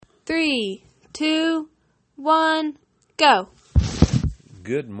3, 2, 1, go.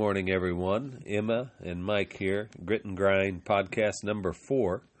 Good morning, everyone. Emma and Mike here, Grit and Grind podcast number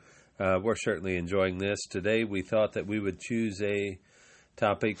 4. We're certainly enjoying this. Today we thought that we would choose a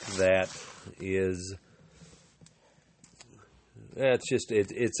topic that is,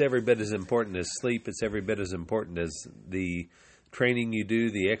 it's every bit as important as sleep. It's every bit as important as the training you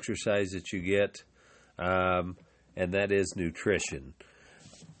do, the exercise that you get, and that is nutrition.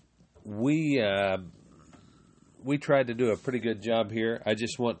 We tried to do a pretty good job here. I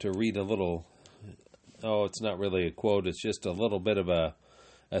just want to read a little, it's not really a quote, it's just a little bit of a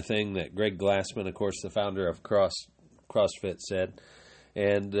thing that Greg Glassman, of course, the founder of CrossFit, said.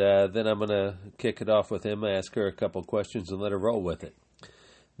 And then I'm going to kick it off with Emma, ask her a couple questions, and let her roll with it.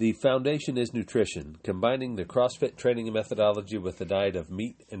 The foundation is nutrition. Combining the CrossFit training methodology with a diet of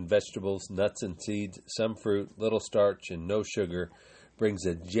meat and vegetables, nuts and seeds, some fruit, little starch, and no sugar brings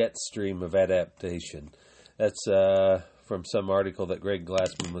a jet stream of adaptation. That's from some article that Greg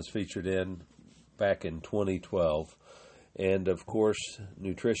Glassman was featured in back in 2012. And, of course,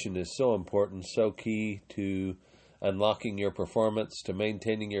 nutrition is so important, so key to unlocking your performance, to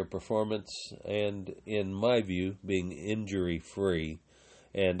maintaining your performance, and, in my view, being injury-free.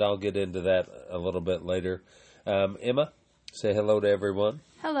 And I'll get into that a little bit later. Emma, say hello to everyone.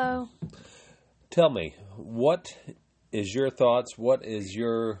 Hello. Tell me, what is your thoughts? What is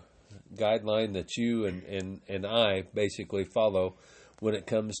your guideline that you and I basically follow when it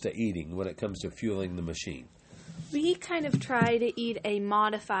comes to eating, when it comes to fueling the machine? We kind of try to eat a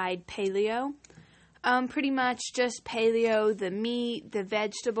modified paleo. Pretty much just paleo, the meat, the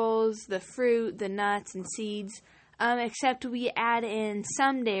vegetables, the fruit, the nuts and seeds, except we add in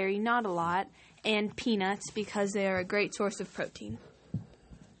some dairy, not a lot, and peanuts because they are a great source of protein.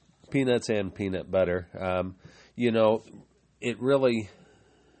 Peanuts and peanut butter.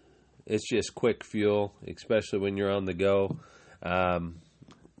 It's just quick fuel, especially when you're on the go.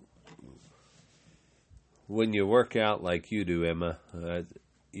 When you work out like you do, Emma,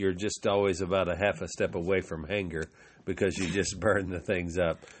 you're just always about a half a step away from hunger because you just burn the things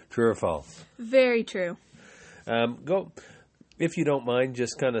up. True or false? Very true. Go, if you don't mind,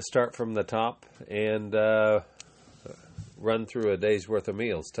 just kind of start from the top and run through a day's worth of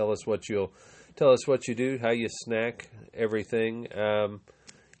meals. Tell us what you do, how you snack, everything.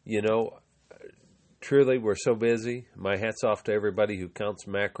 Truly, we're so busy. My hat's off to everybody who counts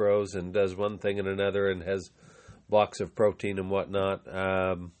macros and does one thing and another and has blocks of protein and whatnot.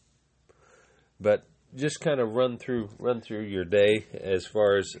 But just kind of run through your day as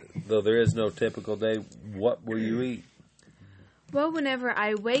far as, though there is no typical day, what will you eat? Well, whenever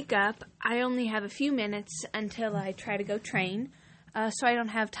I wake up, I only have a few minutes until I try to go train, so I don't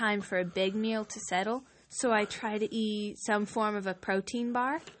have time for a big meal to settle. So I try to eat some form of a protein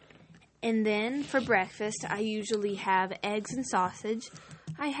bar. And then for breakfast, I usually have eggs and sausage.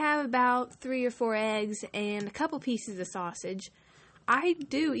 I have about 3 or 4 eggs and a couple pieces of sausage. I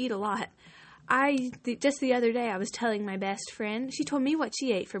do eat a lot. Just the other day, I was telling my best friend, she told me what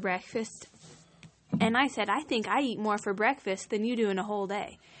she ate for breakfast. And I said, I think I eat more for breakfast than you do in a whole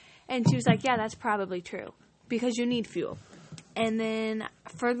day. And she was like, yeah, that's probably true because you need fuel. And then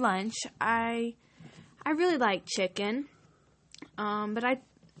for lunch, I really like chicken, but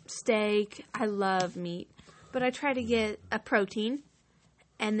steak. I love meat, but I try to get a protein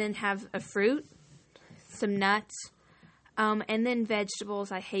and then have a fruit, some nuts, and then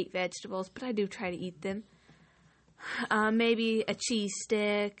vegetables. I hate vegetables, but I do try to eat them. Maybe a cheese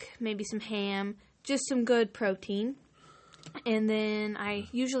stick, maybe some ham, just some good protein. And then I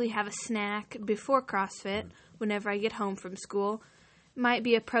usually have a snack before CrossFit whenever I get home from school. Might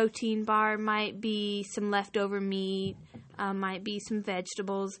be a protein bar, might be some leftover meat, might be some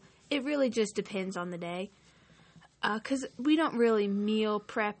vegetables. It really just depends on the day. Because we don't really meal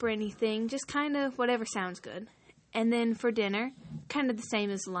prep or anything, just kind of whatever sounds good. And then for dinner, kind of the same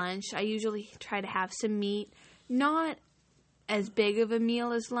as lunch. I usually try to have some meat. Not as big of a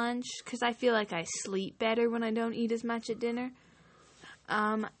meal as lunch, because I feel like I sleep better when I don't eat as much at dinner.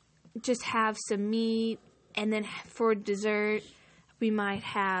 Just have some meat, and then for dessert, we might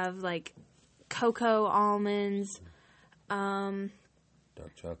have, like, cocoa almonds. Dark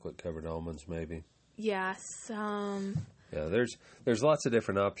chocolate-covered almonds, maybe. Yeah, some. Yeah, there's lots of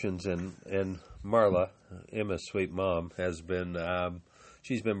different options, and Marla, Emma's sweet mom, has been,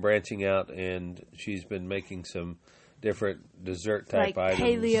 she's been branching out, and she's been making some different dessert-type items.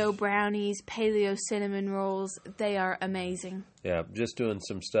 Like paleo brownies, paleo cinnamon rolls. They are amazing. Yeah, just doing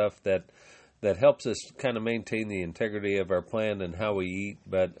some stuff that helps us kind of maintain the integrity of our plan and how we eat,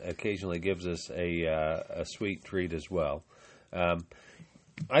 but occasionally gives us a sweet treat as well.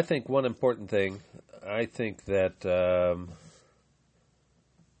 I think one important thing, I think that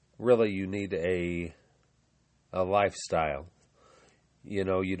really you need a lifestyle. You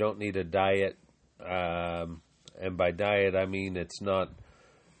know, you don't need a diet, and by diet I mean it's not.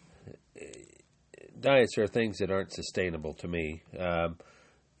 Diets are things that aren't sustainable to me.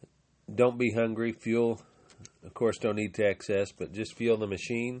 Don't be hungry. Fuel, of course, don't eat to excess, but just fuel the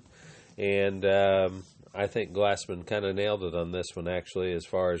machine. And I think Glassman kind of nailed it on this one, actually, as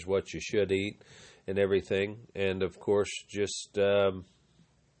far as what you should eat and everything. And, of course, just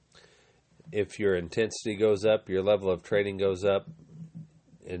if your intensity goes up, your level of training goes up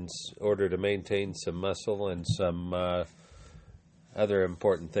in order to maintain some muscle and some other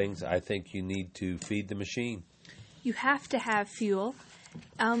important things, I think you need to feed the machine. You have to have fuel.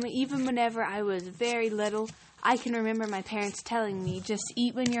 Even whenever I was very little, I can remember my parents telling me, just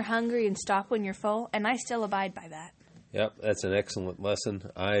eat when you're hungry and stop when you're full, and I still abide by that. Yep, that's an excellent lesson.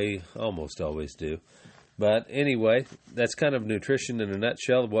 I almost always do. But anyway, that's kind of nutrition in a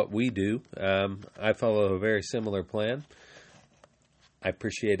nutshell, what we do. I follow a very similar plan. I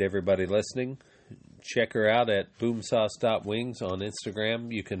appreciate everybody listening. Check her out at boomsauce.wings on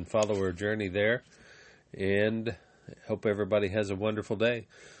Instagram. You can follow her journey there. And hope everybody has a wonderful day.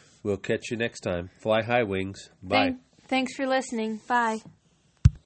 We'll catch you next time. Fly high, Wings. Bye. Thanks for listening. Bye.